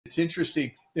It's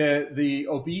interesting. The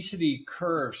obesity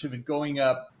curves have been going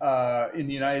up in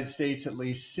the United States, at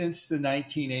least since the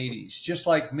 1980s, just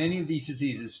like many of these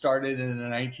diseases started in the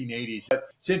 1980s. But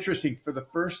it's interesting. For the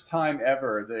first time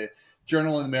ever, the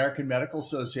Journal of the American Medical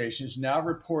Association is now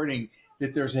reporting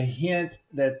that there's a hint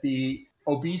that the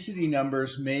obesity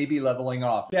numbers may be leveling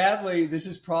off. Sadly, this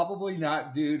is probably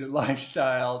not due to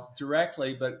lifestyle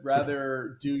directly, but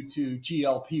rather due to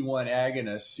GLP-1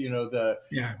 agonists,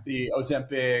 the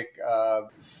Ozempic,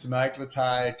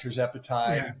 Semaglutide,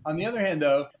 tirzepatide. Yeah. On the other hand,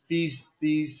 though, these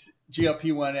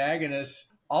GLP-1 agonists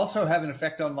also have an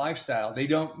effect on lifestyle. They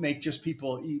don't make just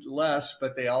people eat less,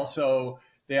 but they also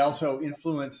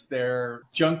influence their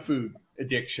junk food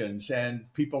addictions,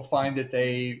 and people find that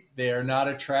they are not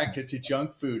attracted to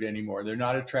junk food anymore. They're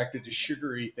not attracted to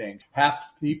sugary things.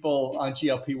 Half people on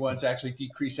GLP-1s actually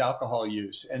decrease alcohol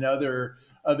use and other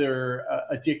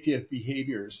addictive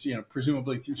behaviors,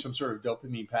 presumably through some sort of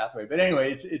dopamine pathway. But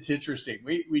anyway, it's interesting.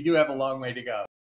 We do have a long way to go.